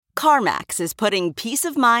CarMax is putting peace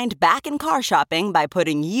of mind back in car shopping by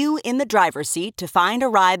putting you in the driver's seat to find a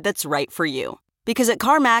ride that's right for you. Because at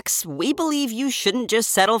CarMax, we believe you shouldn't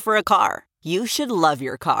just settle for a car. You should love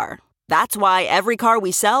your car. That's why every car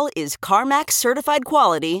we sell is CarMax certified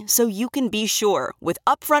quality, so you can be sure with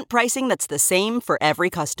upfront pricing that's the same for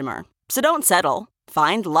every customer. So don't settle.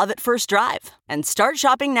 Find love at first drive and start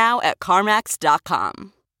shopping now at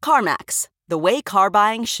CarMax.com. CarMax, the way car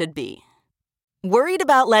buying should be. Worried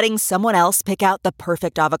about letting someone else pick out the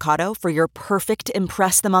perfect avocado for your perfect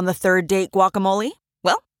impress them on the third date guacamole?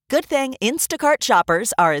 Well, good thing Instacart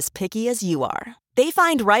shoppers are as picky as you are. They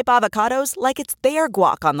find ripe avocados like it's their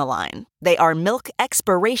guac on the line. They are milk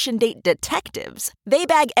expiration date detectives. They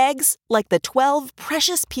bag eggs like the 12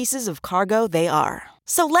 precious pieces of cargo they are.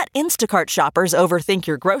 So let Instacart shoppers overthink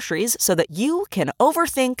your groceries so that you can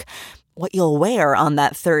overthink what you'll wear on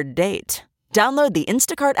that third date. Download the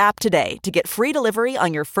Instacart app today to get free delivery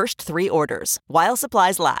on your first 3 orders, while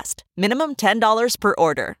supplies last. Minimum $10 per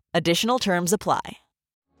order. Additional terms apply.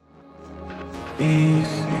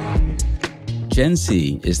 Gen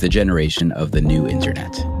Z is the generation of the new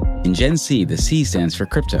internet. In Gen Z, the C stands for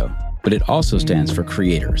crypto, but it also stands for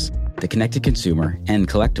creators, the connected consumer, and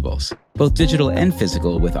collectibles, both digital and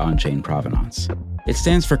physical with on-chain provenance. It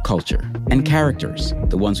stands for culture and characters,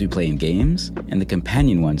 the ones we play in games and the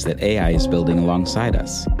companion ones that AI is building alongside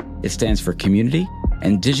us. It stands for community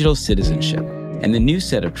and digital citizenship, and the new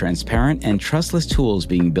set of transparent and trustless tools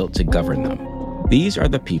being built to govern them. These are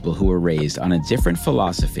the people who were raised on a different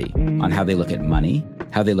philosophy on how they look at money,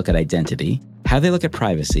 how they look at identity, how they look at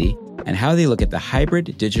privacy, and how they look at the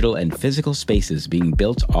hybrid digital and physical spaces being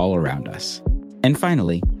built all around us. And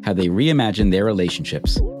finally, how they reimagine their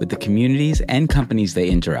relationships with the communities and companies they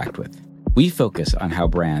interact with. We focus on how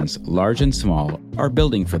brands, large and small, are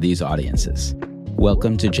building for these audiences.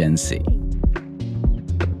 Welcome to Gen C.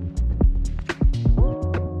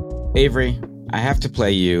 Avery, I have to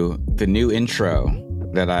play you the new intro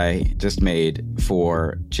that I just made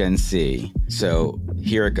for Gen C. So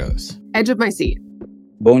here it goes. Edge of my seat.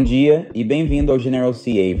 Bom dia e bem-vindo ao General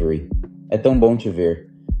C. Avery. É tão bom te ver.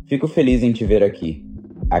 Fico feliz em te ver aqui.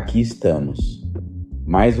 Aqui estamos.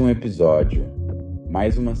 Mais episódio.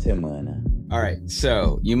 Mais uma semana. All right,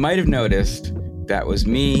 so you might have noticed that was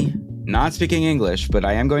me not speaking English, but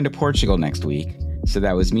I am going to Portugal next week. So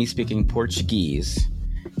that was me speaking Portuguese.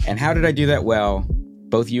 And how did I do that? Well,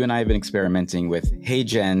 both you and I have been experimenting with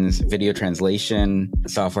HeyGen's video translation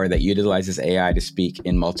software that utilizes AI to speak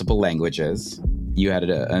in multiple languages. You had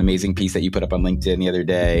an amazing piece that you put up on LinkedIn the other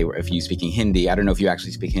day, where if you speaking Hindi, I don't know if you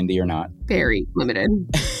actually speak Hindi or not. Very limited.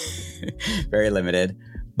 Very limited.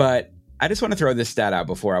 But I just want to throw this stat out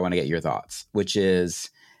before I want to get your thoughts, which is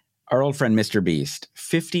our old friend, Mr. Beast.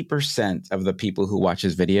 50% of the people who watch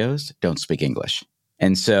his videos don't speak English.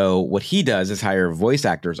 And so what he does is hire voice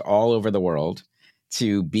actors all over the world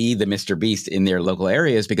to be the Mr. Beast in their local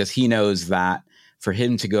areas, because he knows that for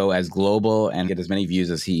him to go as global and get as many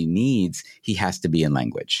views as he needs, he has to be in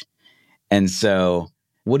language. And so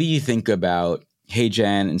what do you think about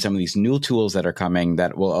HeyGen and some of these new tools that are coming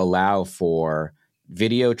that will allow for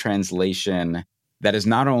video translation that is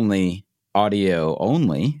not only audio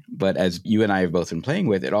only, but as you and I have both been playing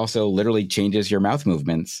with, it also literally changes your mouth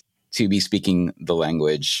movements to be speaking the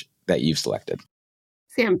language that you've selected?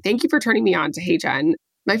 Sam, thank you for turning me on to HeyGen.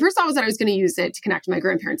 My first thought was that I was going to use it to connect my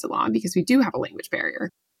grandparents-in-law because we do have a language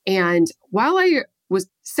barrier. And while I was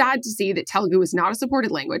sad to see that Telugu was not a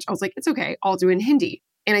supported language, I was like, it's okay, I'll do it in Hindi.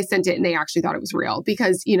 And I sent it and they actually thought it was real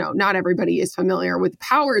because, not everybody is familiar with the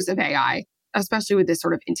powers of AI, especially with this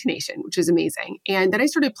sort of intonation, which is amazing. And then I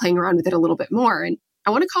started playing around with it a little bit more. And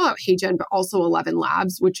I want to call out HeyGen, but also 11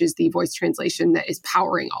 Labs, which is the voice translation that is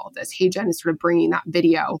powering all of this. HeyGen is sort of bringing that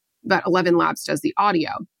video, but 11 Labs does the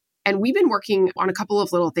audio. And we've been working on a couple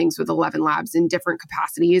of little things with 11 Labs in different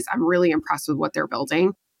capacities. I'm really impressed with what they're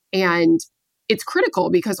building. And it's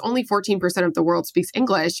critical because only 14% of the world speaks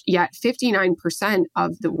English, yet 59%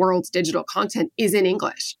 of the world's digital content is in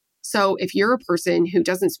English. So if you're a person who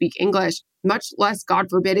doesn't speak English, much less, God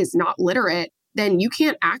forbid, is not literate, then you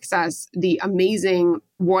can't access the amazing,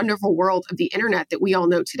 wonderful world of the internet that we all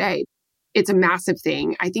know today. It's a massive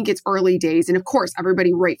thing. I think it's early days. And of course,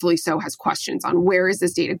 everybody rightfully so has questions on where is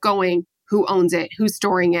this data going? Who owns it? Who's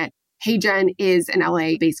storing it? HeyGen is an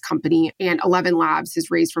LA-based company, and 11 Labs has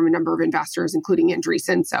raised from a number of investors, including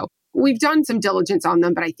Andreessen. So we've done some diligence on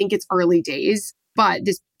them, but I think it's early days. But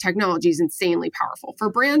this technology is insanely powerful for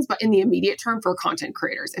brands, but in the immediate term for content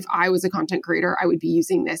creators. If I was a content creator, I would be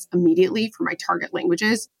using this immediately for my target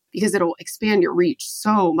languages because it'll expand your reach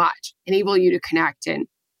so much, enable you to connect. And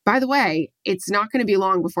by the way, it's not going to be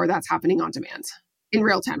long before that's happening on demand. In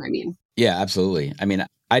real time, I mean. Yeah, absolutely. I mean,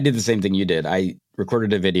 I did the same thing you did. I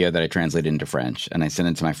recorded a video that I translated into French and I sent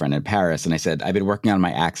it to my friend in Paris. And I said, I've been working on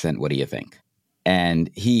my accent. What do you think? And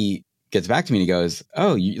he gets back to me and he goes,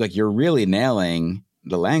 oh, you're really nailing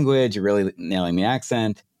the language. You're really nailing the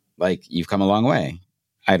accent. Like, you've come a long way.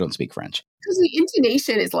 I don't speak French. Because the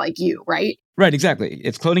intonation is like you, right? Right, exactly.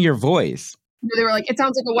 It's cloning your voice. They were like, it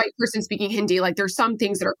sounds like a white person speaking Hindi. Like, there's some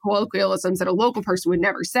things that are colloquialisms that a local person would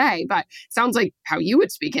never say, but it sounds like how you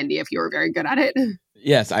would speak Hindi if you were very good at it.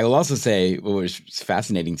 Yes, I will also say what was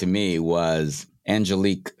fascinating to me was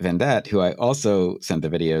Angelique Vendette, who I also sent the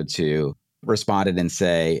video to, responded and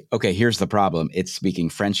say, okay, here's the problem. It's speaking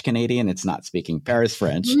French Canadian. It's not speaking Paris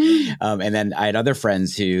French. And then I had other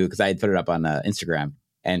friends who, because I had put it up on Instagram,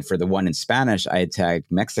 and for the one in Spanish, I had tagged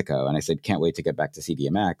Mexico. And I said, can't wait to get back to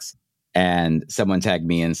CDMX. And someone tagged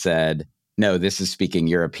me and said, no, this is speaking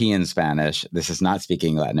European Spanish. This is not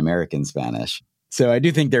speaking Latin American Spanish. So I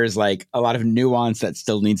do think there's like a lot of nuance that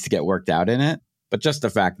still needs to get worked out in it. But just the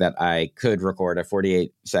fact that I could record a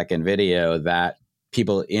 48-second video that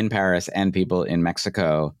people in Paris and people in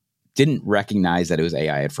Mexico didn't recognize that it was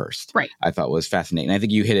AI at first. Right. I thought was fascinating. I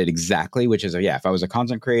think you hit it exactly, which is, if I was a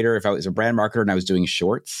content creator, if I was a brand marketer and I was doing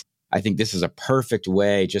shorts, I think this is a perfect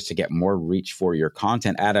way just to get more reach for your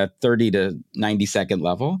content at a 30 to 90 second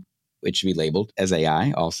level, which should be labeled as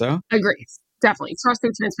AI also. Agree. Definitely. Trust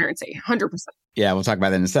and transparency. 100%. Yeah, we'll talk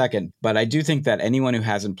about that in a second. But I do think that anyone who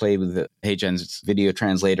hasn't played with the HeyGen's video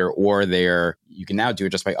translator or you can now do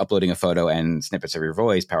it just by uploading a photo and snippets of your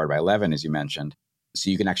voice powered by 11, as you mentioned. So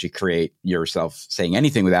you can actually create yourself saying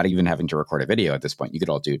anything without even having to record a video at this point. You could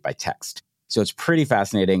all do it by text. So it's pretty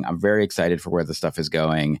fascinating. I'm very excited for where the stuff is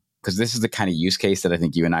going, because this is the kind of use case that I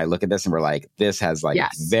think you and I look at this and we're like, this has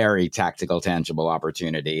very tactical, tangible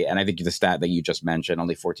opportunity. And I think the stat that you just mentioned,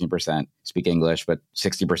 only 14% speak English, but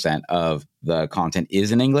 60% of the content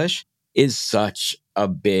is in English, is such a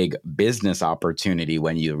big business opportunity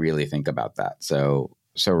when you really think about that. So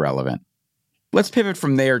relevant. Let's pivot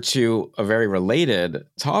from there to a very related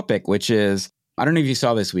topic, which is, I don't know if you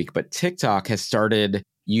saw this week, but TikTok has started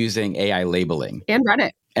using AI labeling. And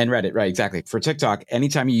Reddit, right, exactly. For TikTok,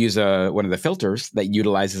 anytime you use one of the filters that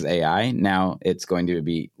utilizes AI, now it's going to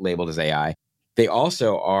be labeled as AI. They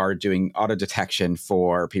also are doing auto detection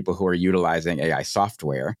for people who are utilizing AI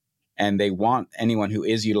software. And they want anyone who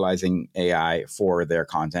is utilizing AI for their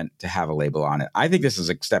content to have a label on it. I think this is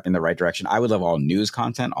a step in the right direction. I would love all news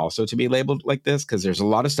content also to be labeled like this, because there's a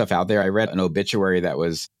lot of stuff out there. I read an obituary that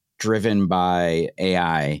was driven by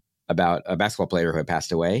AI about a basketball player who had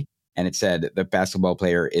passed away. And it said the basketball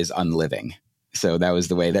player is unliving. So that was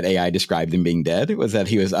the way that AI described him being dead, was that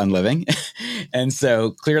he was unliving. And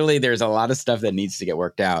so clearly there's a lot of stuff that needs to get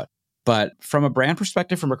worked out. But from a brand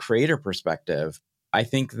perspective, from a creator perspective, I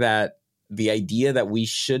think that the idea that we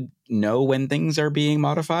should know when things are being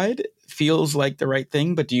modified feels like the right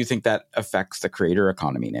thing. But do you think that affects the creator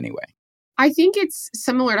economy in any way? I think it's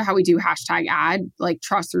similar to how we do hashtag ad, like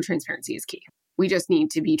trust through transparency is key. We just need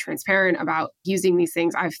to be transparent about using these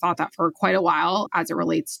things. I've thought that for quite a while as it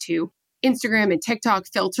relates to Instagram and TikTok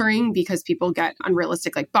filtering, because people get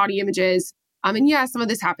unrealistic like body images. And yeah, some of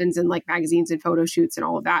this happens in like magazines and photo shoots and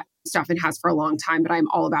all of that stuff, and has for a long time. But I'm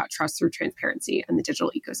all about trust through transparency and the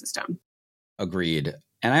digital ecosystem. Agreed.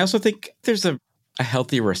 And I also think there's a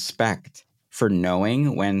healthy respect for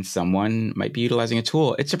knowing when someone might be utilizing a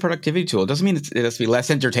tool. It's a productivity tool. It doesn't mean it has to be less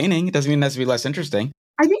entertaining. It doesn't mean it has to be less interesting.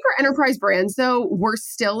 I think for enterprise brands, though, we're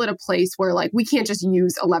still at a place where like we can't just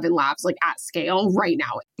use 11 Labs like at scale right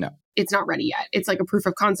now. No, it's not ready yet. It's like a proof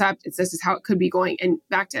of concept. This is how it could be going. And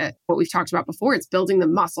back to what we've talked about before, it's building the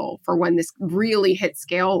muscle for when this really hits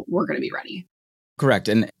scale, we're going to be ready. Correct.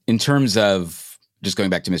 And in terms of just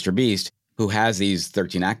going back to Mr. Beast, who has these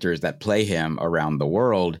 13 actors that play him around the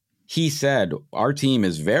world, he said, our team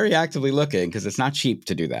is very actively looking, because it's not cheap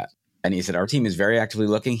to do that. And he said, our team is very actively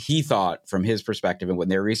looking. He thought from his perspective and when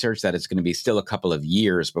they researched that it's going to be still a couple of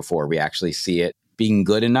years before we actually see it being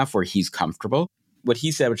good enough where he's comfortable. What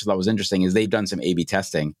he said, which I thought was interesting, is they've done some A/B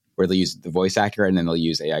testing where they'll use the voice actor and then they'll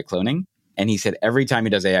use AI cloning. And he said every time he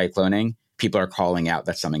does AI cloning, people are calling out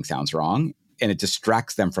that something sounds wrong, and it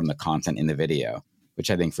distracts them from the content in the video, which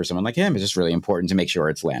I think for someone like him is just really important to make sure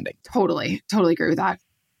it's landing. Totally agree with that.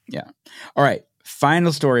 Yeah. All right.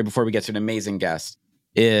 Final story before we get to an amazing guest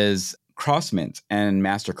is CrossMint and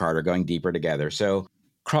MasterCard are going deeper together. So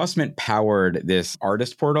CrossMint powered this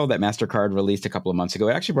artist portal that MasterCard released a couple of months ago.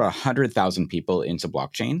 It actually brought 100,000 people into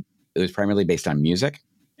blockchain. It was primarily based on music,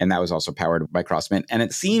 and that was also powered by CrossMint. And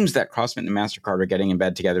it seems that CrossMint and MasterCard are getting in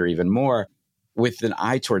bed together even more with an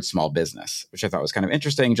eye towards small business, which I thought was kind of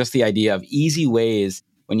interesting. Just the idea of easy ways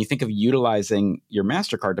when you think of utilizing your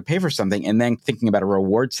MasterCard to pay for something and then thinking about a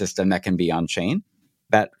reward system that can be on chain,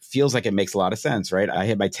 that feels like it makes a lot of sense, right? I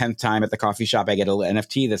hit my 10th time at the coffee shop. I get a little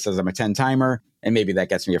NFT that says I'm a 10 timer, and maybe that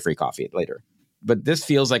gets me a free coffee later. But this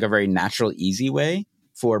feels like a very natural, easy way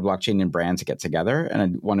for blockchain and brand to get together. And I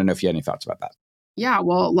want to know if you had any thoughts about that. Yeah,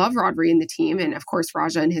 well, love Rodri and the team. And of course,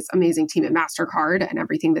 Raja and his amazing team at MasterCard and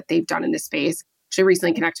everything that they've done in this space. Actually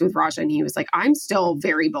recently connected with Raja and he was like, I'm still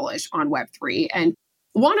very bullish on Web3. And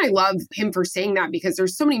one, I love him for saying that because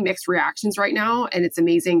there's so many mixed reactions right now. And it's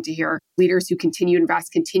amazing to hear leaders who continue to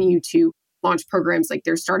invest, continue to launch programs like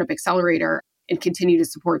their Startup Accelerator and continue to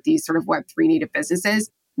support these sort of Web3 native businesses.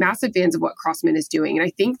 Massive fans of what Crossman is doing. And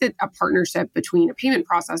I think that a partnership between a payment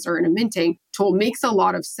processor and a minting tool makes a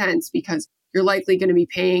lot of sense because you're likely going to be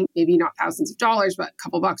paying maybe not thousands of dollars, but a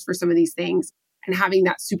couple bucks for some of these things. And having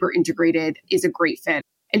that super integrated is a great fit.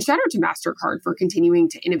 And shout out to MasterCard for continuing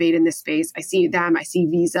to innovate in this space. I see them, I see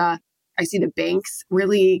Visa, I see the banks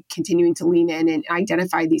really continuing to lean in and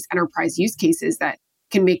identify these enterprise use cases that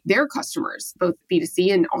can make their customers, both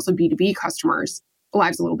B2C and also B2B customers,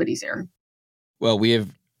 lives a little bit easier. Well, we have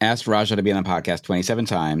asked Raja to be on the podcast 27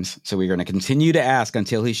 times. So we're going to continue to ask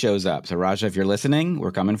until he shows up. So Raja, if you're listening,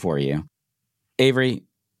 we're coming for you. Avery,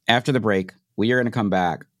 after the break, we are going to come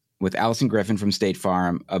back with Alyson Griffin from State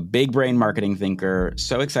Farm, a big brain marketing thinker.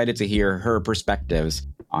 So excited to hear her perspectives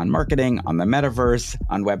on marketing, on the metaverse,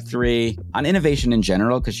 on Web3, on innovation in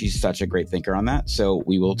general, because she's such a great thinker on that. So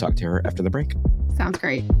we will talk to her after the break. Sounds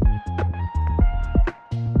great.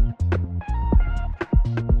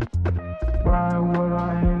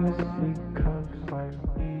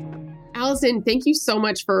 Alyson, thank you so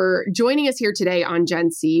much for joining us here today on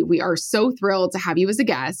Gen C. We are so thrilled to have you as a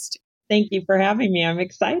guest. Thank you for having me. I'm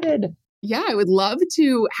excited. Yeah, I would love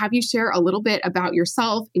to have you share a little bit about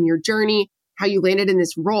yourself and your journey, how you landed in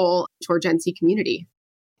this role to our Gen C community.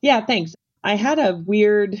 Yeah, thanks. I had a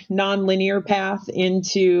weird non-linear path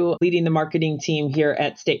into leading the marketing team here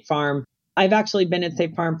at State Farm. I've actually been at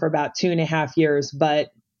State Farm for about 2.5 years, but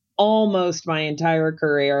almost my entire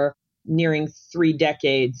career, nearing 3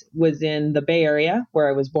 decades, was in the Bay Area, where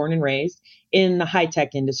I was born and raised, in the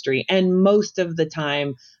high-tech industry. And most of the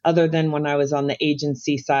time, other than when I was on the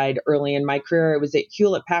agency side early in my career, I was at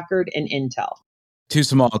Hewlett-Packard and Intel. 2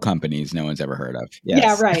 small companies no one's ever heard of. Yes.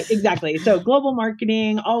 Yeah, right. Exactly. So global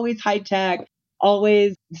marketing, always high-tech,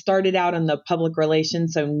 always started out on the public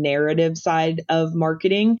relations, so narrative side of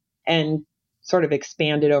marketing, and sort of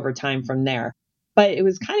expanded over time from there. But it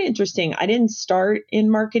was kind of interesting. I didn't start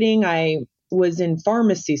in marketing. I was in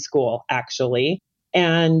pharmacy school, actually.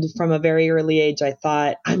 And from a very early age, I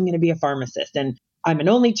thought, I'm going to be a pharmacist. And I'm an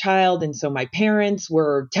only child. And so my parents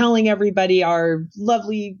were telling everybody our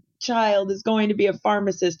lovely child is going to be a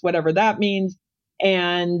pharmacist, whatever that means.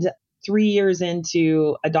 And 3 years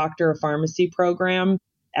into a doctor of pharmacy program,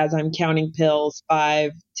 as I'm counting pills,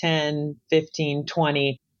 5, 10, 15,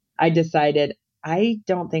 20, I decided, I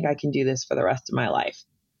don't think I can do this for the rest of my life.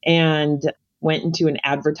 And went into an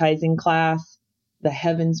advertising class. The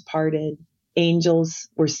heavens parted. Angels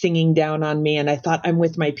were singing down on me. And I thought, I'm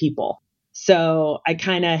with my people. So I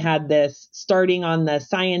kind of had this starting on the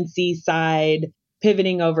science-y side,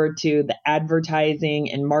 pivoting over to the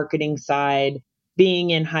advertising and marketing side, being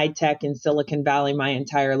in high tech in Silicon Valley my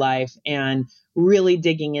entire life, and really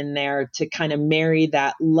digging in there to kind of marry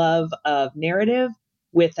that love of narrative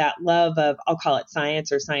with that love of, I'll call it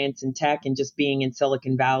science or science and tech, and just being in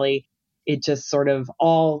Silicon Valley. It just sort of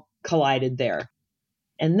all collided there.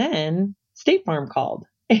 And then State Farm called,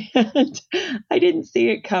 and I didn't see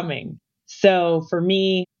it coming. So for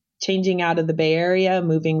me, changing out of the Bay Area,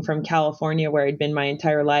 moving from California, where I'd been my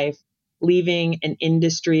entire life, leaving an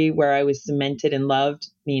industry where I was cemented and loved,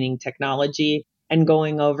 meaning technology, and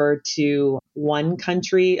going over to one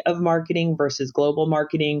country of marketing versus global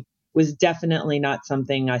marketing was definitely not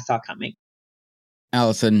something I saw coming.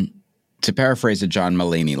 Alyson, to paraphrase a John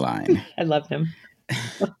Mulaney line. I love him.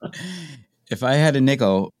 If I had a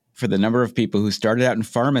nickel for the number of people who started out in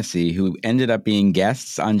pharmacy who ended up being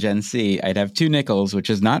guests on Gen C, I'd have 2 nickels, which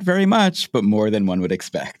is not very much, but more than one would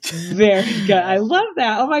expect. Very good. I love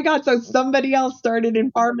that. Oh my God. So somebody else started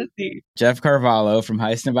in pharmacy. Jeff Carvalho from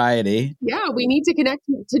Heist Nobiety. Yeah, we need to connect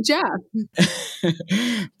to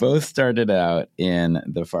Jeff. Both started out in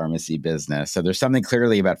the pharmacy business. So there's something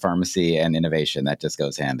clearly about pharmacy and innovation that just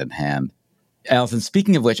goes hand in hand. Alyson,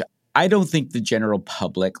 speaking of which, I don't think the general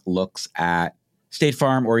public looks at State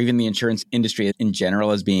Farm or even the insurance industry in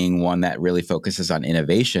general as being one that really focuses on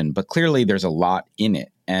innovation, but clearly there's a lot in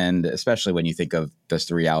it. And especially when you think of just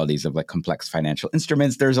the realities of like complex financial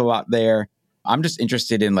instruments, there's a lot there. I'm just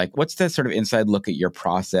interested in like, what's the sort of inside look at your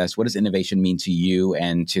process? What does innovation mean to you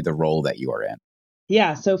and to the role that you are in?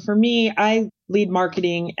 Yeah. So for me, I lead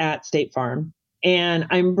marketing at State Farm, and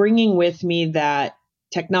I'm bringing with me that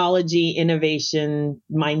technology, innovation,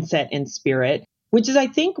 mindset, and spirit, which is, I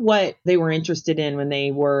think, what they were interested in when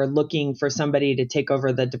they were looking for somebody to take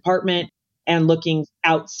over the department and looking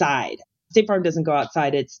outside. State Farm doesn't go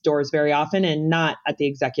outside its doors very often, and not at the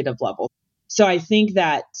executive level. So I think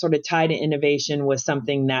that sort of tie to innovation was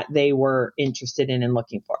something that they were interested in and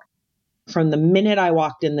looking for. From the minute I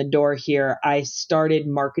walked in the door here, I started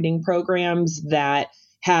marketing programs that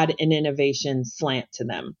had an innovation slant to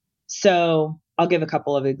them. So I'll give a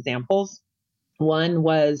couple of examples. One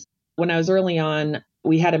was when I was early on,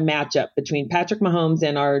 we had a matchup between Patrick Mahomes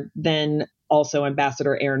and our then also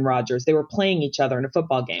ambassador Aaron Rodgers. They were playing each other in a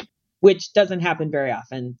football game, which doesn't happen very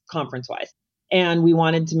often conference-wise. And we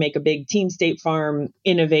wanted to make a big Team State Farm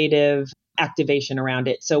innovative activation around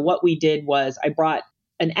it. So what we did was I brought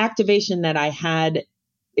an activation that I had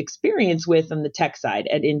experience with on the tech side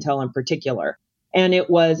at Intel in particular. And it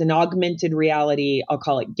was an augmented reality, I'll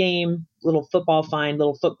call it game, little football find,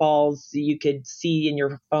 little footballs you could see in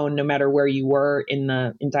your phone no matter where you were in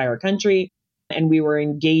the entire country. And we were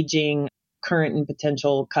engaging current and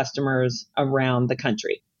potential customers around the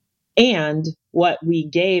country. And what we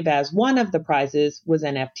gave as one of the prizes was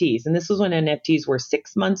NFTs. And this was when NFTs were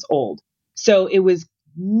 6 months old. So it was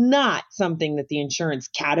not something that the insurance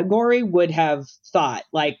category would have thought,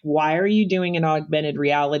 like, why are you doing an augmented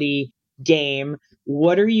reality game?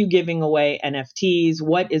 What are you giving away NFTs?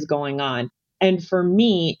 What is going on? And for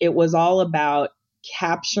me, it was all about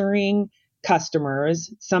capturing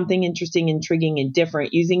customers, something interesting, intriguing, and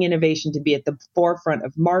different, using innovation to be at the forefront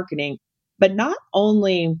of marketing, but not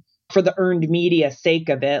only for the earned media sake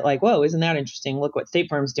of it, like, whoa, isn't that interesting? Look what State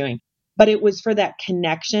Farm's doing. But it was for that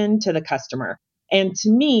connection to the customer. And to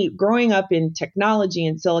me, growing up in technology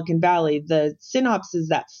in Silicon Valley, the synopsis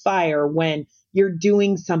that fire when you're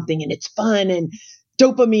doing something and it's fun and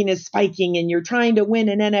dopamine is spiking and you're trying to win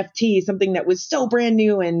an NFT, something that was so brand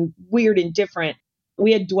new and weird and different.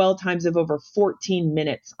 We had dwell times of over 14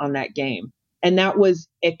 minutes on that game. And that was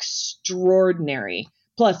extraordinary,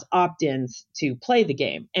 plus opt-ins to play the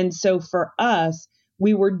game. And so for us,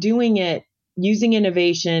 we were doing it using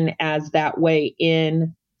innovation as that way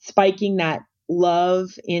in spiking that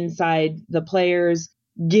love inside the players,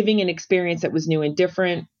 giving an experience that was new and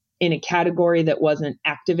different in a category that wasn't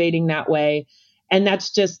activating that way. And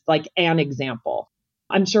that's just like an example.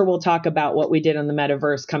 I'm sure we'll talk about what we did on the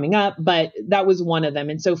metaverse coming up, but that was one of them.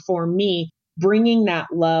 And so for me, bringing that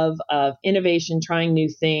love of innovation, trying new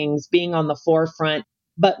things, being on the forefront,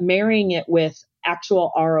 but marrying it with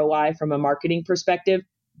actual ROI from a marketing perspective,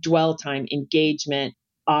 dwell time, engagement,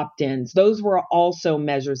 opt-ins, those were also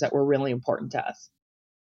measures that were really important to us.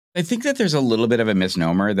 I think that there's a little bit of a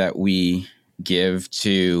misnomer that we give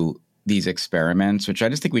to these experiments, which I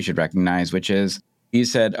just think we should recognize, which is you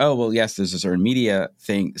said, oh, well, yes, there's this earned media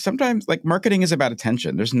thing. Sometimes like marketing is about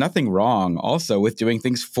attention. There's nothing wrong also with doing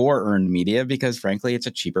things for earned media because frankly, it's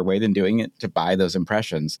a cheaper way than doing it to buy those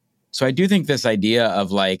impressions. So I do think this idea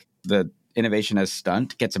of like the innovation as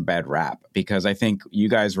stunt gets a bad rap because I think you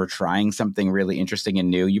guys were trying something really interesting and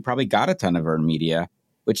new. You probably got a ton of earned media,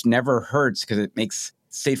 which never hurts because it makes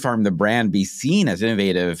State Farm, the brand, be seen as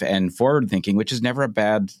innovative and forward thinking, which is never a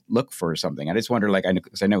bad look for something. I just wonder, like,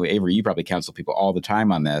 because I know, Avery, you probably counsel people all the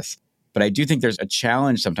time on this, but I do think there's a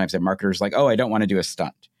challenge sometimes that marketers like, oh, I don't want to do a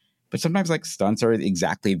stunt. But sometimes like stunts are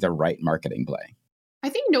exactly the right marketing play. I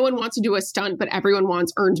think no one wants to do a stunt, but everyone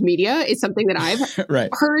wants earned media is something that I've right.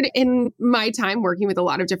 heard in my time working with a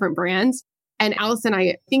lot of different brands. And Alyson,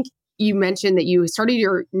 I think you mentioned that you started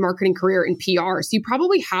your marketing career in PR. So you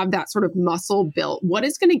probably have that sort of muscle built. What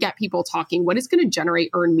is going to get people talking? What is going to generate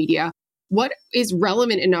earned media? What is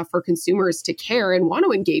relevant enough for consumers to care and want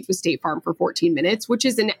to engage with State Farm for 14 minutes, which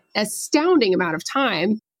is an astounding amount of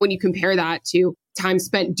time when you compare that to time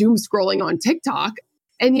spent doom scrolling on TikTok.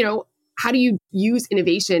 And, you know, how do you use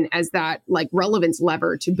innovation as that like relevance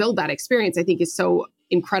lever to build that experience? I think is so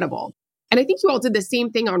incredible. And I think you all did the same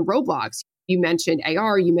thing on Roblox. You mentioned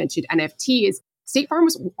AR, you mentioned NFTs. State Farm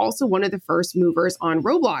was also one of the first movers on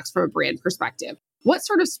Roblox from a brand perspective. What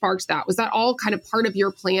sort of sparked that? Was that all kind of part of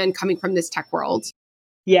your plan coming from this tech world?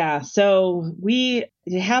 Yeah, so it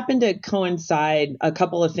happened to coincide. A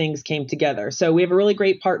couple of things came together. So we have a really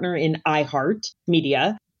great partner in iHeart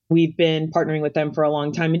Media. We've been partnering with them for a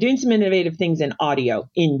long time and doing some innovative things in audio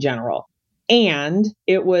in general. And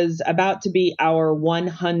it was about to be our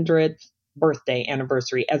 100th birthday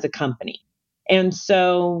anniversary as a company. And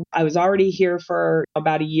so I was already here for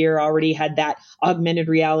about a year, already had that augmented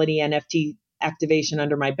reality NFT activation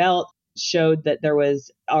under my belt showed that there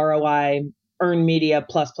was ROI, earned media,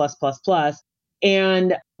 plus, plus, plus, plus.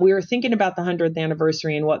 And we were thinking about the 100th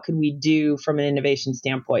anniversary and what could we do from an innovation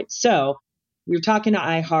standpoint. So we were talking to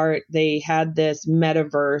iHeart. They had this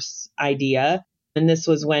metaverse idea. And this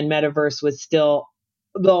was when metaverse was still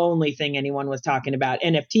the only thing anyone was talking about.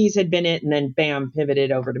 NFTs had been it, and then bam,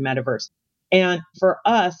 pivoted over to metaverse. And for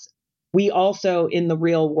us, we also in the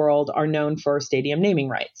real world are known for stadium naming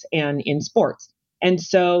rights and in sports. And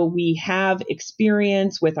so we have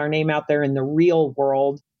experience with our name out there in the real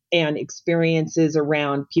world and experiences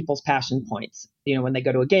around people's passion points, when they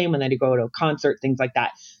go to a game, when they go to a concert, things like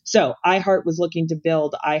that. So iHeart was looking to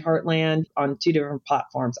build iHeartland on 2 different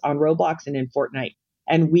platforms, on Roblox and in Fortnite.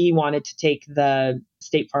 And we wanted to take the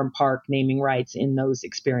State Farm Park naming rights in those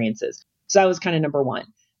experiences. So that was kind of number one.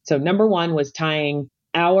 So number one was tying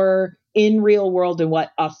our in real world and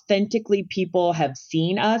what authentically people have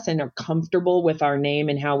seen us and are comfortable with our name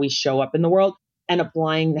and how we show up in the world, and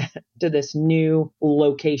applying that to this new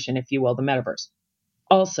location, if you will, the metaverse.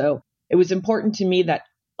 Also, it was important to me that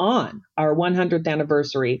on our 100th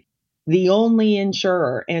anniversary, the only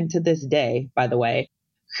insurer, and to this day, by the way,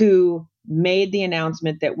 who made the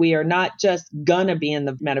announcement that we are not just gonna be in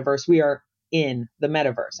the metaverse, we are in the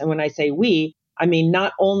metaverse. And when I say we, I mean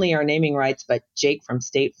not only our naming rights, but Jake from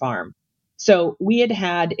State Farm. So we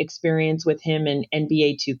had experience with him in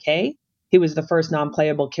NBA 2K. He was the first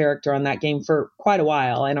non-playable character on that game for quite a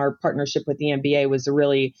while. And our partnership with the NBA was a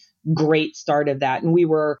really great start of that. And we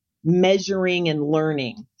were measuring and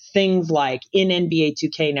learning things like in NBA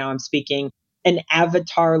 2K, now I'm speaking, an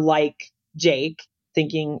avatar like Jake,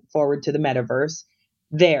 thinking forward to the metaverse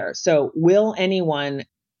there. So will anyone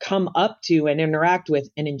come up to and interact with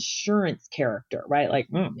an insurance character, right? Like,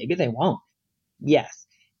 maybe they won't. Yes.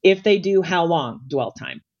 If they do, how long? Dwell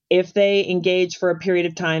time. If they engage for a period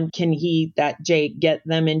of time, can that Jake, get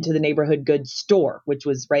them into the neighborhood goods store, which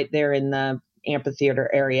was right there in the amphitheater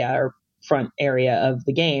area or front area of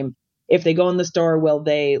the game? If they go in the store, will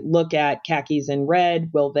they look at khakis in red?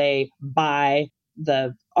 Will they buy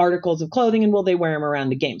the articles of clothing, and will they wear them around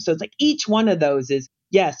the game? So it's like each one of those is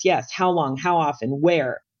yes, how long, how often,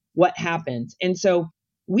 where, what happens. And so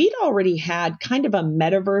we'd already had kind of a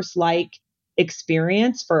metaverse-like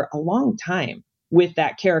experience for a long time with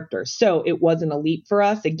that character. So it wasn't a leap for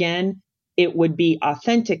us. Again, it would be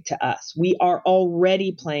authentic to us. We are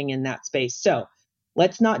already playing in that space. So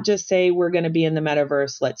let's not just say we're going to be in the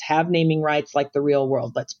metaverse. Let's have naming rights like the real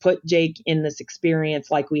world. Let's put Jake in this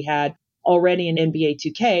experience like we had already in NBA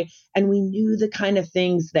 2K. And we knew the kind of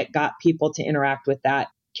things that got people to interact with that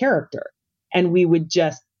character. And we would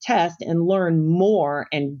just test and learn more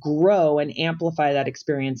and grow and amplify that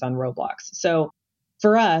experience on Roblox. So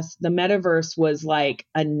for us, the metaverse was like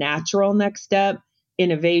a natural next step.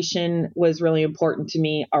 Innovation was really important to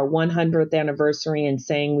me. Our 100th anniversary and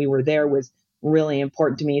saying we were there was really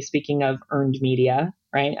important to me. Speaking of earned media,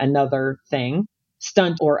 right? Another thing,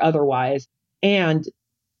 stunt or otherwise. And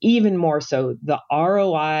even more so, the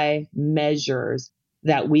ROI measures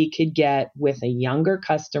that we could get with a younger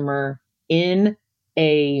customer in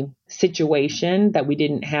a situation that we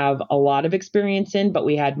didn't have a lot of experience in, but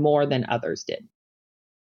we had more than others did.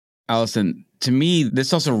 Alyson, to me,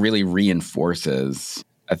 this also really reinforces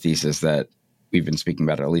a thesis that we've been speaking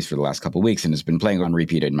about, at least for the last couple of weeks, and has been playing on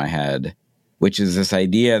repeat in my head, which is this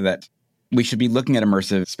idea that we should be looking at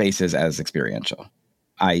immersive spaces as experiential.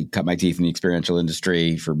 I cut my teeth in the experiential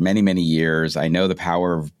industry for many, many years. I know the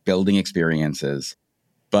power of building experiences.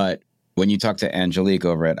 But when you talk to Angelique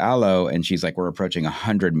over at Allo, and she's like, we're approaching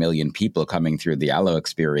 100 million people coming through the Allo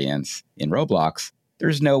experience in Roblox,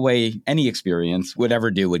 there's no way any experience would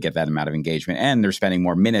get that amount of engagement. And they're spending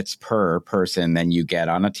more minutes per person than you get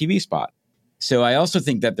on a TV spot. So I also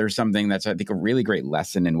think that there's something that's, I think, a really great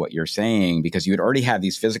lesson in what you're saying, because you had already had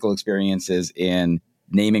these physical experiences in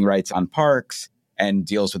naming rights on parks and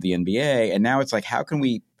deals with the NBA. And now it's like, how can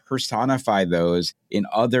we personify those in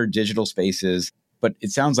other digital spaces? But it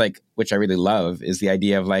sounds like, which I really love, is the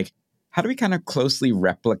idea of like, how do we kind of closely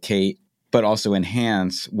replicate, but also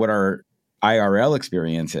enhance what our IRL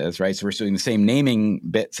experience is, right? So we're doing the same naming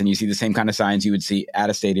bits and you see the same kind of signs you would see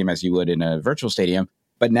at a stadium as you would in a virtual stadium.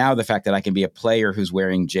 But now the fact that I can be a player who's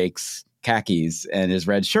wearing Jake's khakis and his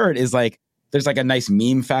red shirt is like, there's like a nice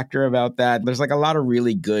meme factor about that. There's like a lot of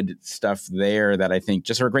really good stuff there that I think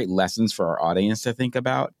just are great lessons for our audience to think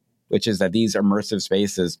about, which is that these immersive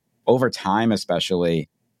spaces over time, especially,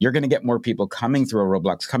 you're going to get more people coming through a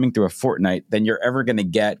Roblox, coming through a Fortnite than you're ever going to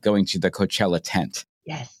get going to the Coachella tent.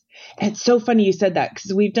 Yes. And it's so funny you said that,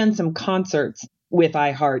 because we've done some concerts with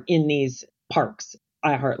iHeart in these parks,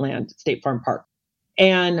 iHeartland, State Farm Park.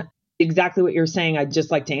 And exactly what you're saying. I'd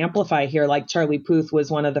just like to amplify here, like Charlie Puth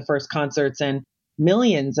was one of the first concerts and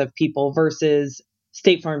millions of people versus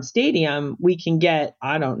State Farm Stadium. We can get,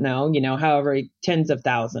 I don't know, however, tens of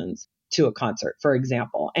thousands to a concert, for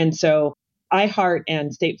example. And so iHeart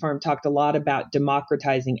and State Farm talked a lot about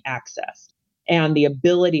democratizing access and the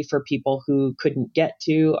ability for people who couldn't get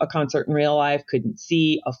to a concert in real life, couldn't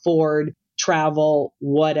see, afford, travel,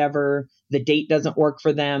 whatever, the date doesn't work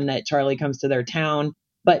for them that Charlie comes to their town,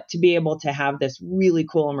 but to be able to have this really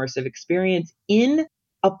cool immersive experience in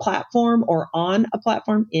a platform or on a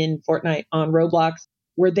platform in Fortnite, on Roblox,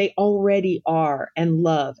 where they already are and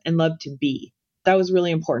love to be. That was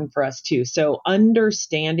really important for us too. So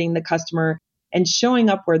understanding the customer and showing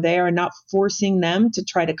up where they are, not forcing them to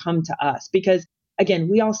try to come to us. Because again,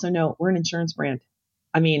 we also know we're an insurance brand.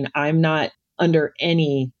 I mean, I'm not under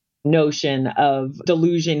any notion of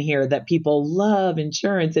delusion here that people love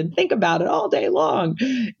insurance and think about it all day long.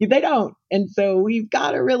 They don't. And so we've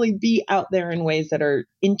got to really be out there in ways that are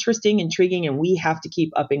interesting, intriguing, and we have to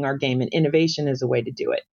keep upping our game. And innovation is a way to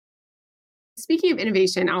do it. Speaking of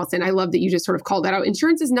innovation, Alyson, I love that you just sort of called that out.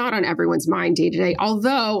 Insurance is not on everyone's mind day to day.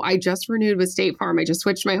 Although I just renewed with State Farm. I just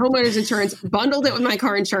switched my homeowner's insurance, bundled it with my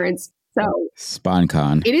car insurance. So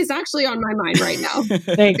SpawnCon. It is actually on my mind right now.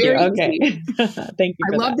 Thank you. Okay. Thank you.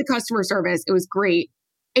 I love the customer service. It was great.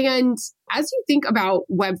 And as you think about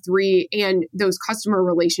Web3 and those customer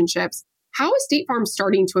relationships, how is State Farm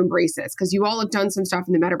starting to embrace this? Because you all have done some stuff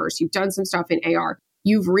in the metaverse. You've done some stuff in AR.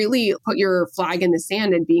 You've really put your flag in the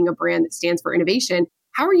sand and being a brand that stands for innovation.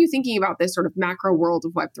 How are you thinking about this sort of macro world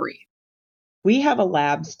of Web3? We have a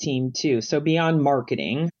labs team too. So beyond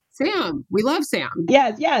marketing. Sam, we love Sam.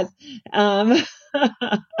 Yes. That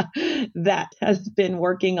has been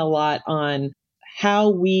working a lot on how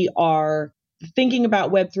we are thinking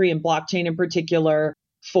about Web3 and blockchain in particular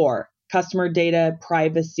for customer data,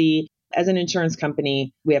 privacy. As an insurance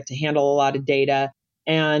company, we have to handle a lot of data.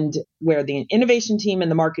 And where the innovation team and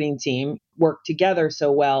the marketing team work together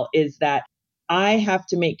so well is that I have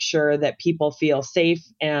to make sure that people feel safe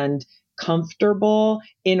and comfortable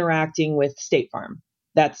interacting with State Farm.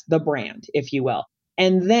 That's the brand, if you will.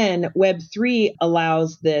 And then Web3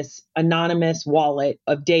 allows this anonymous wallet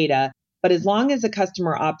of data. But as long as a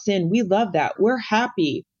customer opts in, we love that. We're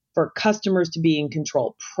happy for customers to be in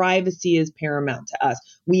control. Privacy is paramount to us.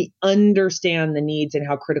 We understand the needs and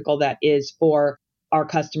how critical that is for our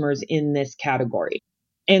customers in this category.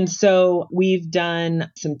 And so we've done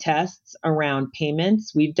some tests around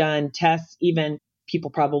payments. We've done tests, even people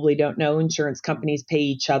probably don't know, insurance companies pay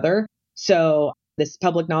each other. So this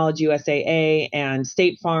Public Knowledge USAA and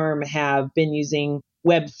State Farm have been using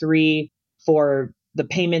Web3 for the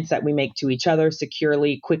payments that we make to each other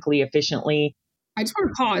securely, quickly, efficiently. I just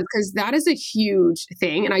want to pause because that is a huge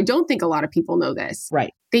thing. And I don't think a lot of people know this.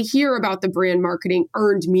 Right. They hear about the brand marketing,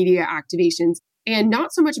 earned media activations, and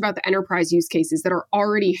not so much about the enterprise use cases that are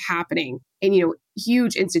already happening. And,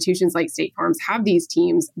 huge institutions like State Farms have these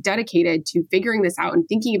teams dedicated to figuring this out and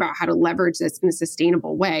thinking about how to leverage this in a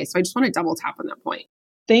sustainable way. So I just want to double tap on that point.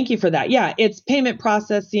 Thank you for that. Yeah, it's payment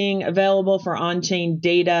processing available for on-chain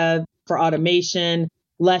data, for automation,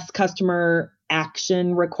 less customer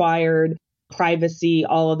action required, privacy,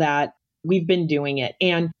 all of that. We've been doing it.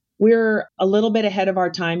 And we're a little bit ahead of our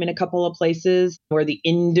time in a couple of places where the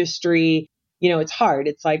industry, it's hard.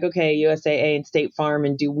 It's like, okay, USAA and State Farm,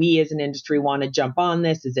 and do we as an industry want to jump on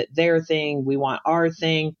this? Is it their thing? We want our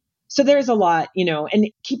thing. So there's a lot, and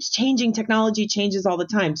it keeps changing. Technology changes all the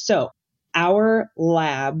time. So our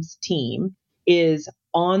labs team is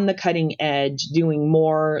on the cutting edge, doing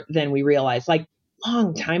more than we realize. Like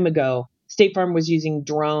long time ago, State Farm was using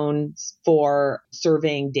drones for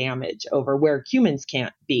surveying damage over where humans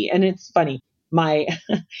can't be. And it's funny, my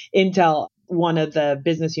Intel, one of the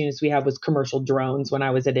business units we have was commercial drones when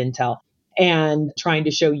I was at Intel, and trying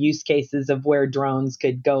to show use cases of where drones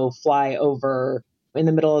could go fly over in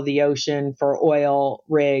the middle of the ocean for oil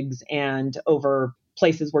rigs and over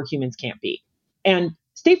places where humans can't be. And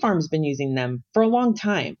State Farm has been using them for a long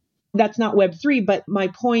time. That's not Web3, but my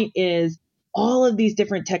point is all of these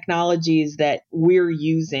different technologies that we're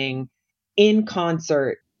using in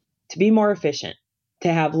concert to be more efficient,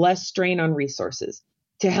 to have less strain on resources,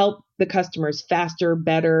 to help the customers faster,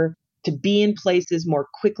 better, to be in places more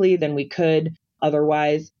quickly than we could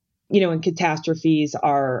otherwise. And catastrophes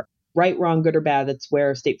are right, wrong, good or bad. That's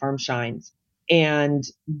where State Farm shines. And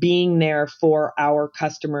being there for our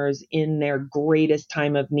customers in their greatest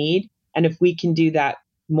time of need. And if we can do that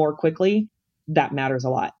more quickly, that matters a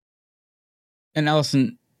lot. And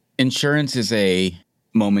Alyson, insurance is a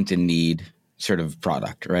moment in need sort of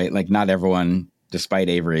product, right? Like not everyone, despite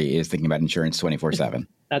Avery, is thinking about insurance 24/7.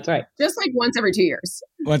 That's right. Just like once every 2 years.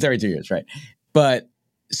 Once every 2 years, right. But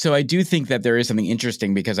so I do think that there is something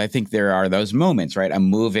interesting because I think there are those moments, right? I'm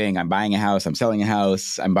moving, I'm buying a house, I'm selling a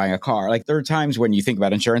house, I'm buying a car. Like there are times when you think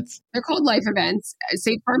about insurance. They're called life events.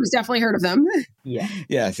 State Farm has definitely heard of them. Yeah.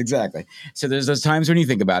 Yes, exactly. So there's those times when you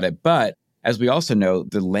think about it. But as we also know,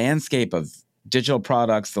 the landscape of digital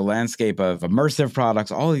products, the landscape of immersive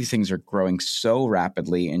products, all of these things are growing so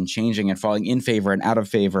rapidly and changing and falling in favor and out of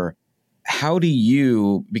favor. How do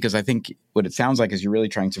you, because I think what it sounds like is you're really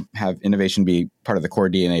trying to have innovation be part of the core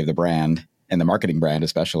DNA of the brand and the marketing brand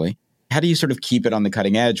especially. How do you sort of keep it on the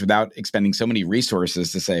cutting edge without expending so many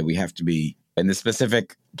resources to say we have to be in this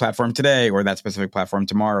specific platform today or that specific platform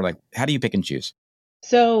tomorrow? Like, how do you pick and choose?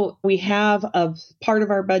 So we have a part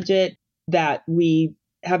of our budget that we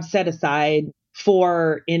have set aside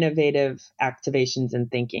for innovative activations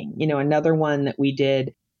and thinking. Another one that we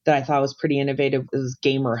did that I thought was pretty innovative was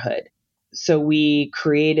gamerhood. So we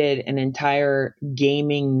created an entire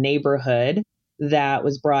gaming neighborhood that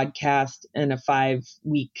was broadcast in a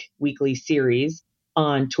 5-week weekly series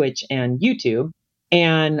on Twitch and YouTube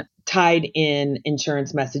and tied in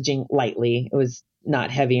insurance messaging lightly. It was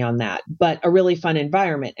not heavy on that, but a really fun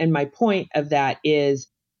environment. And my point of that is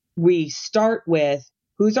we start with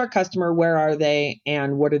who's our customer, where are they,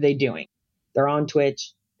 and what are they doing? They're on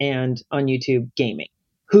Twitch and on YouTube gaming.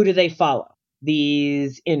 Who do they follow?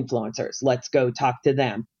 These influencers. Let's go talk to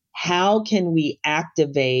them. How can we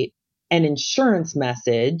activate an insurance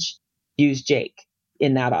message? Use Jake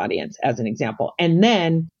in that audience as an example. And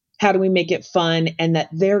then how do we make it fun and that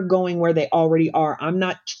they're going where they already are? I'm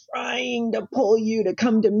not trying to pull you to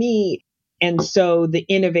come to me. And so the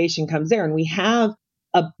innovation comes there. And we have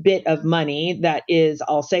a bit of money that is,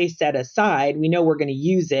 I'll say, set aside. We know we're going to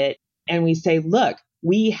use it. And we say, look,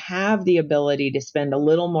 we have the ability to spend a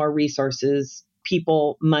little more resources,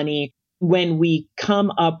 people, money, when we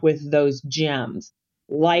come up with those gems,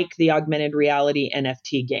 like the augmented reality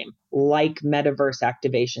NFT game, like metaverse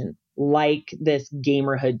activation, like this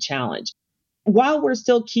gamerhood challenge. While we're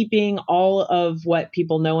still keeping all of what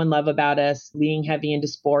people know and love about us, leaning heavy into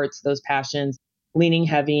sports, those passions, leaning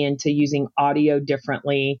heavy into using audio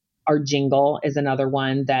differently. Our jingle is another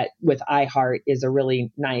one that with iHeart is a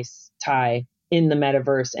really nice tie in the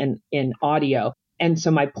metaverse and in audio. And so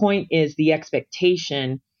my point is the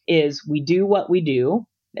expectation is we do what we do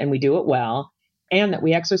and we do it well, and that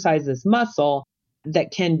we exercise this muscle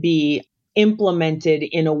that can be implemented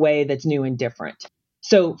in a way that's new and different.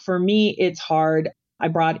 So for me, it's hard. I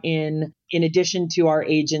brought in addition to our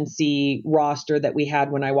agency roster that we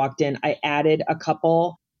had when I walked in, I added a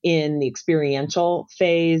couple in the experiential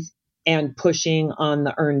phase and pushing on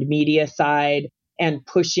the earned media side and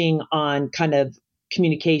pushing on kind of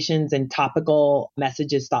communications and topical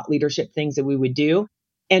messages, thought leadership things that we would do.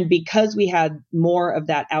 And because we had more of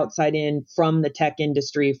that outside in from the tech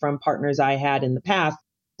industry, from partners I had in the past,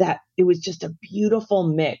 that it was just a beautiful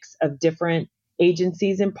mix of different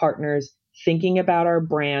agencies and partners thinking about our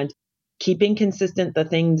brand, keeping consistent the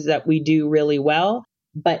things that we do really well,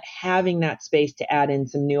 but having that space to add in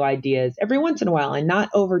some new ideas every once in a while and not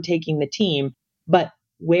overtaking the team, but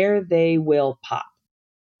where they will pop.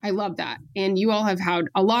 I love that. And you all have had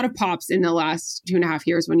a lot of pops in the last 2.5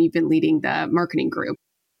 years when you've been leading the marketing group.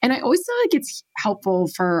 And I always feel like it's helpful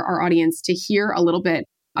for our audience to hear a little bit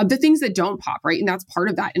of the things that don't pop, right? And that's part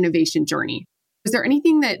of that innovation journey. Is there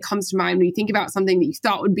anything that comes to mind when you think about something that you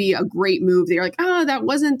thought would be a great move that you're like, oh, that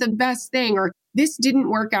wasn't the best thing, or this didn't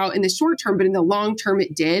work out in the short term, but in the long term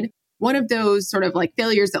it did? One of those sort of like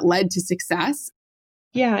failures that led to success?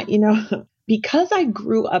 Yeah, because I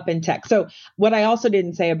grew up in tech. So what I also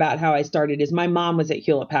didn't say about how I started is my mom was at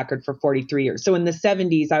Hewlett Packard for 43 years. So in the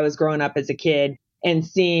 70s, I was growing up as a kid and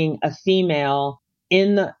seeing a female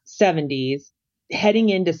in the 70s heading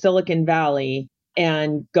into Silicon Valley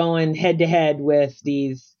and going head to head with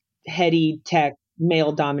these heady tech,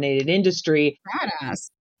 male dominated industry. Badass.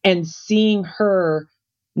 And seeing her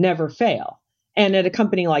never fail. And at a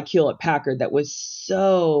company like Hewlett Packard that was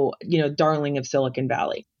so, darling of Silicon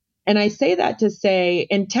Valley. And I say that to say,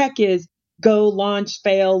 and tech is go, launch,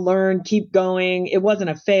 fail, learn, keep going. It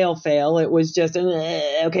wasn't a fail. It was just,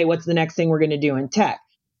 okay, what's the next thing we're going to do in tech?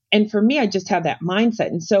 And for me, I just have that mindset.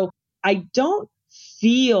 And so I don't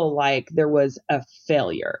feel like there was a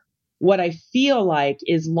failure. What I feel like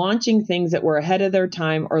is launching things that were ahead of their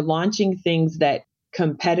time or launching things that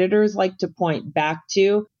competitors like to point back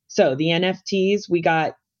to. So the NFTs, we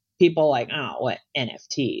got people like, oh, what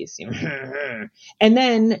NFTs? And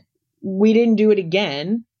then we didn't do it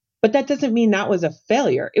again, but that doesn't mean that was a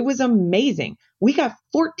failure. It was amazing. We got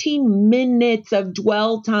 14 minutes of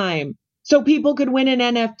dwell time so people could win an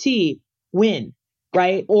NFT. Win.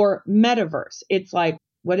 right? Or metaverse. It's like,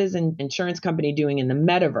 what is an insurance company doing in the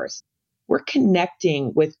metaverse? We're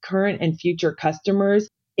connecting with current and future customers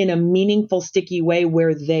in a meaningful, sticky way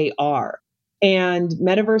where they are. And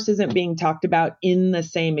metaverse isn't being talked about in the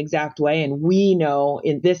same exact way. And we know,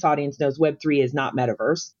 in this audience knows, Web3 is not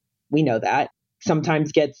metaverse. We know that.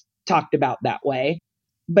 Sometimes gets talked about that way,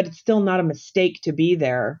 but it's still not a mistake to be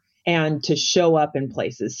there and to show up in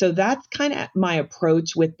places. So that's kind of my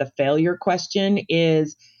approach with the failure question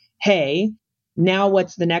is, hey, now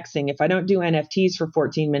what's the next thing? If I don't do NFTs for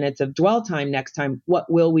 14 minutes of dwell time next time, what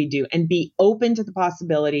will we do? And be open to the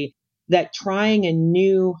possibility that trying a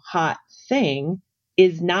new hot thing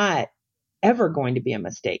is not ever going to be a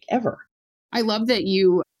mistake, ever. I love that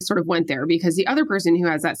you sort of went there, because the other person who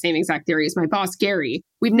has that same exact theory is my boss, Gary.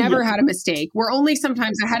 We've never had a mistake. We're only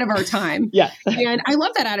sometimes ahead of our time. Yes. And I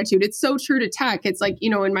love that attitude. It's so true to tech. It's like,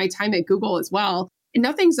 in my time at Google as well, and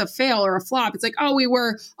nothing's a fail or a flop. It's like, oh, we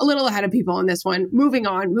were a little ahead of people on this one. Moving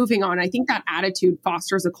on, moving on. I think that attitude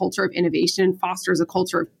fosters a culture of innovation, fosters a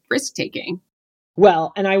culture of risk taking.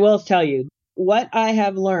 Well, and I will tell you, what I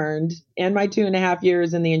have learned in my 2.5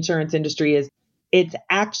 years in the insurance industry is it's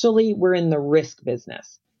actually, we're in the risk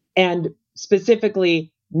business, and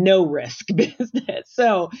specifically no risk business.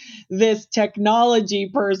 So this technology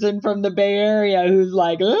person from the Bay Area who's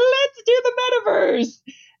like, let's do the metaverse.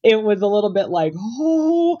 It was a little bit like,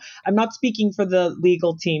 oh, I'm not speaking for the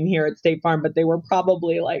legal team here at State Farm, but they were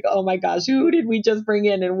probably like, oh my gosh, who did we just bring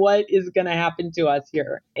in and what is going to happen to us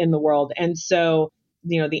here in the world? And so,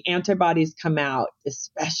 the antibodies come out,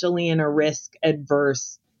 especially in a risk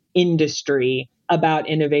adverse industry, about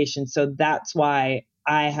innovation. So that's why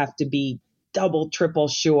I have to be double, triple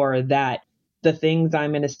sure that the things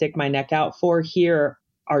I'm going to stick my neck out for here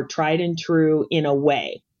are tried and true in a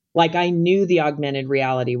way. Like I knew the augmented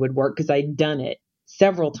reality would work because I'd done it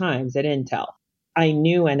several times at Intel. I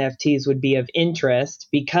knew NFTs would be of interest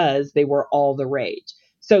because they were all the rage.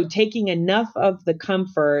 So taking enough of the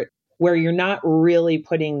comfort where you're not really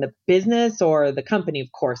putting the business or the company,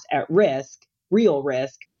 of course, at risk, real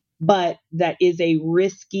risk, but that is a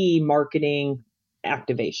risky marketing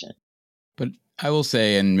activation. But I will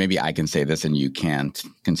say, and maybe I can say this and you can't,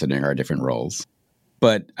 considering our different roles,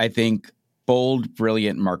 but I think bold,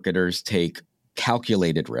 brilliant marketers take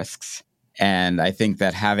calculated risks. And I think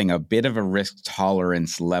that having a bit of a risk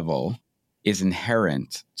tolerance level is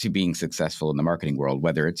inherent to being successful in the marketing world,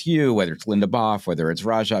 whether it's you, whether it's Linda Boff, whether it's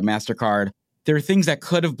Raja at MasterCard. There are things that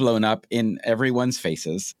could have blown up in everyone's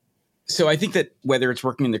faces. So I think that whether it's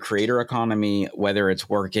working in the creator economy, whether it's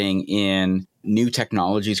working in new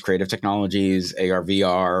technologies, creative technologies, AR,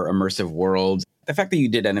 VR, immersive worlds, the fact that you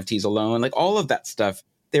did NFTs alone, like all of that stuff,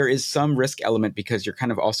 there is some risk element because you're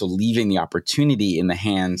kind of also leaving the opportunity in the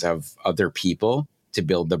hands of other people to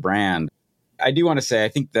build the brand. I do want to say, I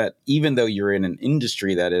think that even though you're in an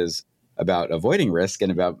industry that is about avoiding risk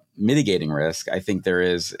and about mitigating risk, I think there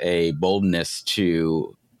is a boldness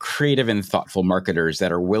to creative and thoughtful marketers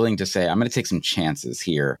that are willing to say, I'm going to take some chances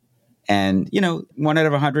here. And, 1 out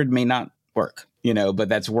of 100 may not work, but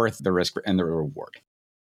that's worth the risk and the reward.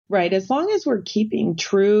 Right. As long as we're keeping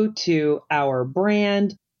true to our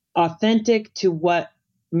brand, authentic to what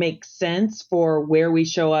makes sense for where we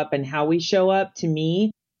show up and how we show up, to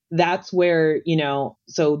me, that's where,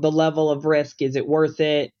 so the level of risk, is it worth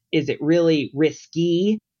it? Is it really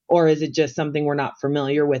risky? Or is it just something we're not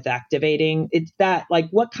familiar with activating? It's that, like,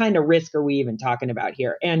 what kind of risk are we even talking about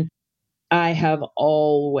here? And I have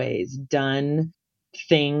always done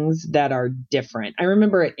things that are different. I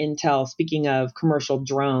remember at Intel, speaking of commercial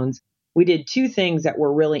drones, we did 2 things that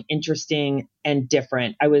were really interesting and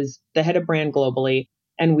different. I was the head of brand globally,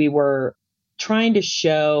 and we were trying to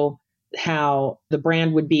show how the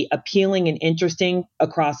brand would be appealing and interesting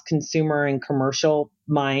across consumer and commercial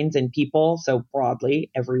minds and people, so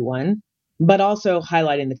broadly, everyone, but also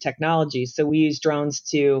highlighting the technology. So we used drones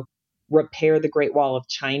to repair the Great Wall of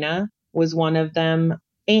China was one of them.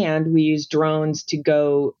 And we used drones to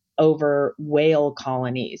go over whale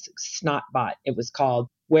colonies, Snotbot it was called,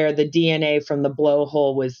 where the DNA from the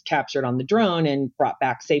blowhole was captured on the drone and brought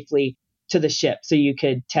back safely to the ship. So you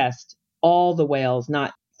could test all the whales,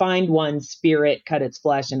 not find one, spear it, cut its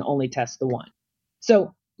flesh, and only test the one.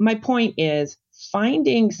 So my point is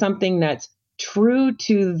finding something that's true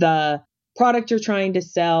to the product you're trying to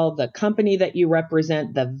sell, the company that you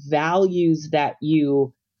represent, the values that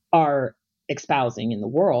you are espousing in the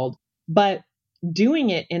world, but doing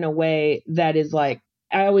it in a way that is like,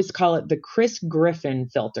 I always call it the Chris Griffin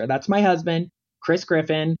filter. That's my husband, Chris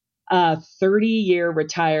Griffin, a 30-year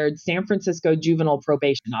retired San Francisco juvenile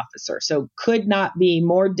probation officer. So could not be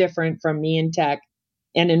more different from me in tech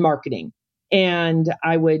and in marketing. And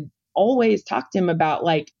I would always talk to him about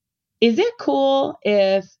like, is it cool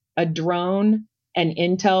if a drone and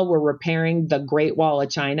Intel were repairing the Great Wall of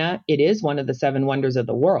China? It is one of the 7 wonders of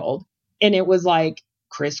the world. And it was like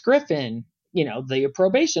Chris Griffin, the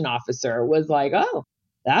probation officer, was like, oh,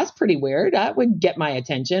 that's pretty weird. That would get my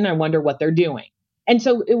attention. I wonder what they're doing. And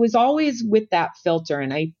so it was always with that filter.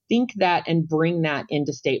 And I think that and bring that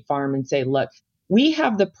into State Farm and say, look, we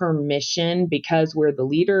have the permission because we're the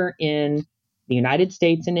leader in the United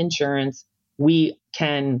States in insurance. We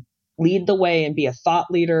can lead the way and be a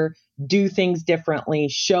thought leader, do things differently,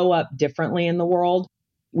 show up differently in the world.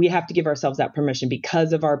 We have to give ourselves that permission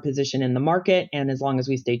because of our position in the market and as long as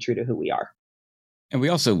we stay true to who we are. And we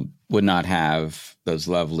also would not have those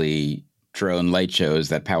lovely drone light shows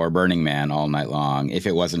that power Burning Man all night long if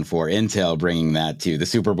it wasn't for Intel bringing that to the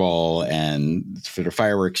Super Bowl and for the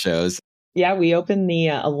fireworks shows. Yeah, we opened the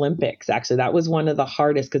Olympics. Actually, that was one of the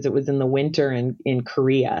hardest because it was in the winter in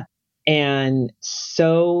Korea. And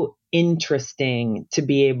so interesting to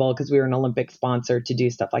be able, because we were an Olympic sponsor, to do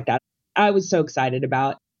stuff like that. I was so excited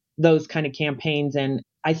about those kind of campaigns. And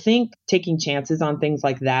I think taking chances on things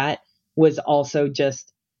like that was also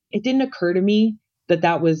just, it didn't occur to me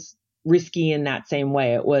that was risky in that same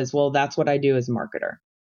way. It was, well, that's what I do as a marketer.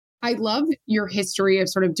 I love your history of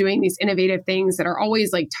sort of doing these innovative things that are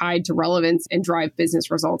always like tied to relevance and drive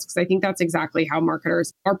business results. Because I think that's exactly how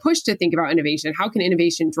marketers are pushed to think about innovation. How can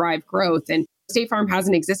innovation drive growth? And State Farm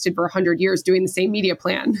hasn't existed for 100 years doing the same media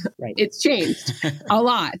plan. Right. It's changed a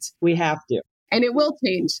lot. We have to. And it will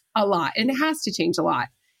change a lot. And it has to change a lot.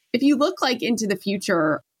 If you look like into the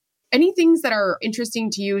future, any things that are interesting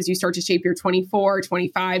to you as you start to shape your 24,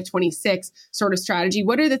 25, 26 sort of strategy?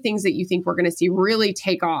 What are the things that you think we're going to see really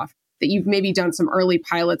take off that you've maybe done some early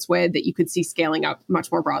pilots with that you could see scaling up much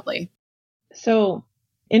more broadly? So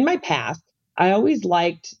in my past, I always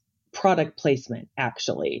liked product placement,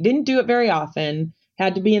 actually. Didn't do it very often,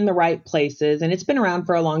 had to be in the right places. And it's been around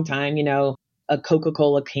for a long time, a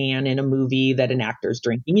Coca-Cola can in a movie that an actor's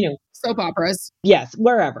drinking, Soap operas. Yes,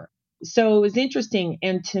 wherever. So it was interesting.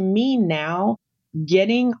 And to me now,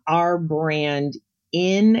 getting our brand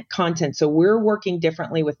in content. So we're working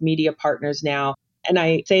differently with media partners now. And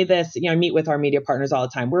I say this, I meet with our media partners all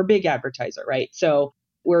the time. We're a big advertiser, right? So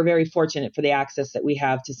we're very fortunate for the access that we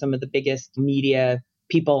have to some of the biggest media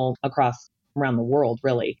people around the world,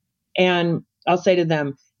 really. And I'll say to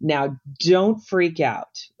them, now don't freak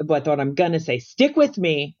out about what I'm going to say. Stick with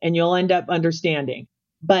me and you'll end up understanding.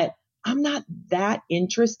 But I'm not that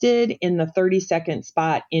interested in the 30-second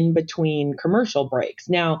spot in between commercial breaks.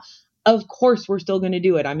 Now, of course, we're still going to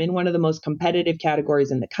do it. I'm in one of the most competitive categories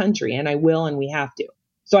in the country, and I will, and we have to.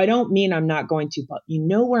 So I don't mean I'm not going to, but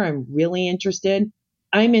where I'm really interested?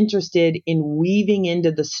 I'm interested in weaving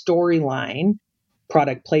into the storyline,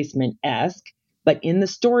 product placement-esque, but in the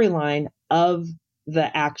storyline of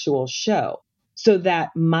the actual show so that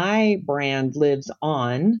my brand lives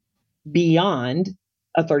on beyond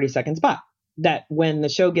a 30-second spot. That when the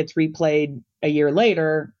show gets replayed a year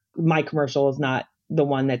later, my commercial is not the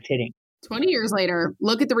one that's hitting. 20 years later,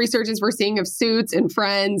 look at the resurgence we're seeing of Suits and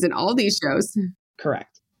Friends and all these shows.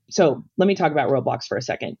 Correct. So let me talk about Roblox for a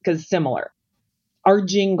second, because similar. Our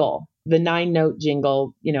jingle, the 9-note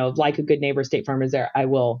jingle, like a good neighbor, State Farm is there. I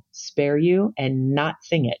will spare you and not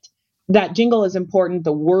sing it. That jingle is important.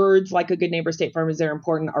 The words, like a good neighbor, State Farm is there,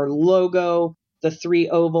 important. Our logo, the 3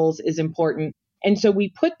 ovals, is important. And so we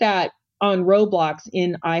put that on Roblox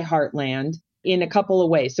in iHeartland in a couple of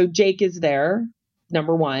ways. So Jake is there,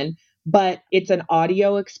 number one, but it's an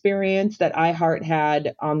audio experience that iHeart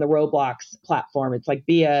had on the Roblox platform. It's like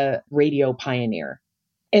be a radio pioneer.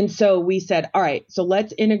 And so we said, all right, so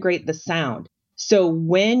let's integrate the sound. So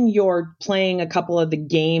when you're playing a couple of the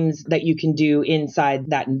games that you can do inside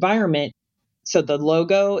that environment, so the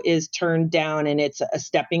logo is turned down and it's a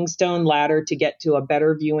stepping stone ladder to get to a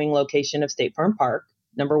better viewing location of State Farm Park.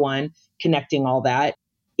 Number one, connecting all that.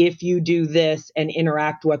 If you do this and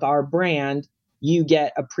interact with our brand, you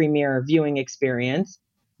get a premier viewing experience.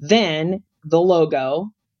 Then the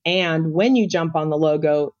logo. And when you jump on the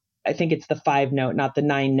logo, I think it's the 5-note, not the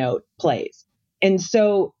 9-note plays. And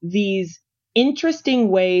so these interesting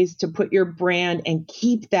ways to put your brand and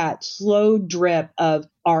keep that slow drip of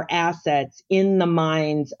our assets in the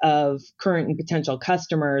minds of current and potential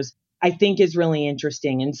customers, I think is really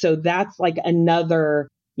interesting. And so that's like another,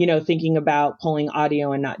 thinking about pulling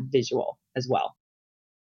audio and not visual as well.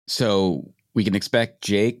 So we can expect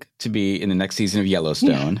Jake to be in the next season of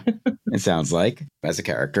Yellowstone, it sounds like, as a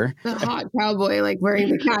character. The hot cowboy, like wearing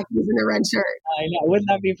the khakis and the red shirt. I know. Wouldn't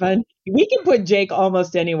that be fun? We can put Jake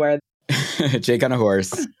almost anywhere. Jake on a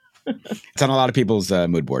horse. It's on a lot of people's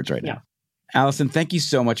mood boards right now. Alyson, thank you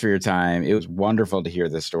so much for your time. It was wonderful to hear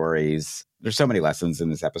the stories. There's so many lessons in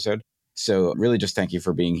this episode. So really just thank you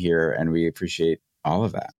for being here, and we appreciate all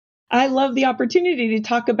of that. I love the opportunity to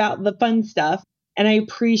talk about the fun stuff. And I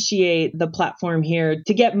appreciate the platform here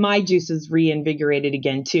to get my juices reinvigorated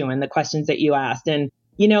again, too, and the questions that you asked. And,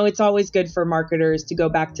 it's always good for marketers to go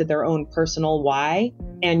back to their own personal why.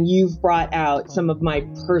 And you've brought out some of my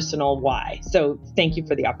personal why. So thank you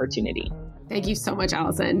for the opportunity. Thank you so much,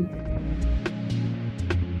 Alyson.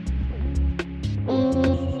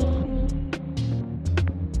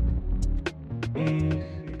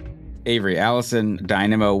 Avery, Alyson,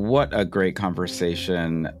 Dynamo, what a great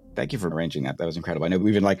conversation. Thank you for arranging that. That was incredible. I know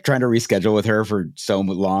we've been trying to reschedule with her for so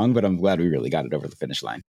long, but I'm glad we really got it over the finish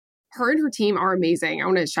line. Her and her team are amazing. I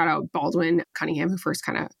want to shout out Baldwin Cunningham, who first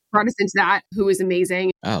kind of brought us into that, who is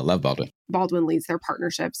amazing. Oh, love Baldwin. Baldwin leads their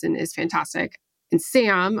partnerships and is fantastic. And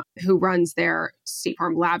Sam, who runs their State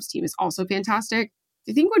Farm Labs team, is also fantastic.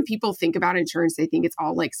 I think when people think about insurance, they think it's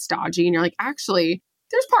all stodgy. And you're actually,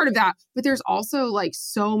 there's part of that, but there's also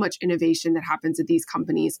so much innovation that happens at these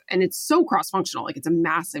companies. And it's so cross-functional. It's a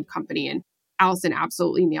massive company. And Alyson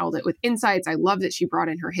absolutely nailed it with insights. I love that she brought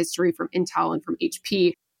in her history from Intel and from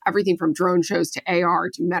HP, everything from drone shows to AR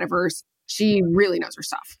to metaverse. She really knows her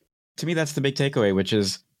stuff. To me, that's the big takeaway, which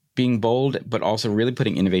is being bold, but also really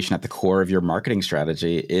putting innovation at the core of your marketing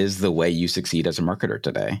strategy is the way you succeed as a marketer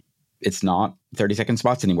today. It's not 30-second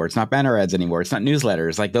spots anymore. It's not banner ads anymore. It's not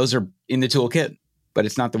newsletters. Those are in the toolkit, but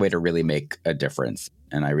it's not the way to really make a difference.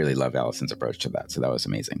 And I really love Alyson's approach to that. So that was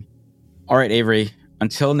amazing. All right, Avery,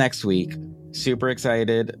 until next week, super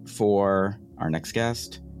excited for our next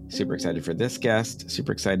guest. Super excited for this guest.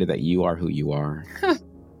 Super excited that you are who you are.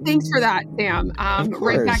 Thanks for that, Sam.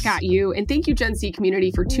 Right back at you. And thank you, Gen C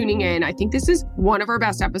community, for tuning in. I think this is one of our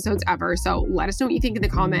best episodes ever. So let us know what you think in the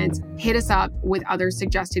comments. Hit us up with other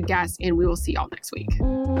suggested guests, and we will see y'all next week.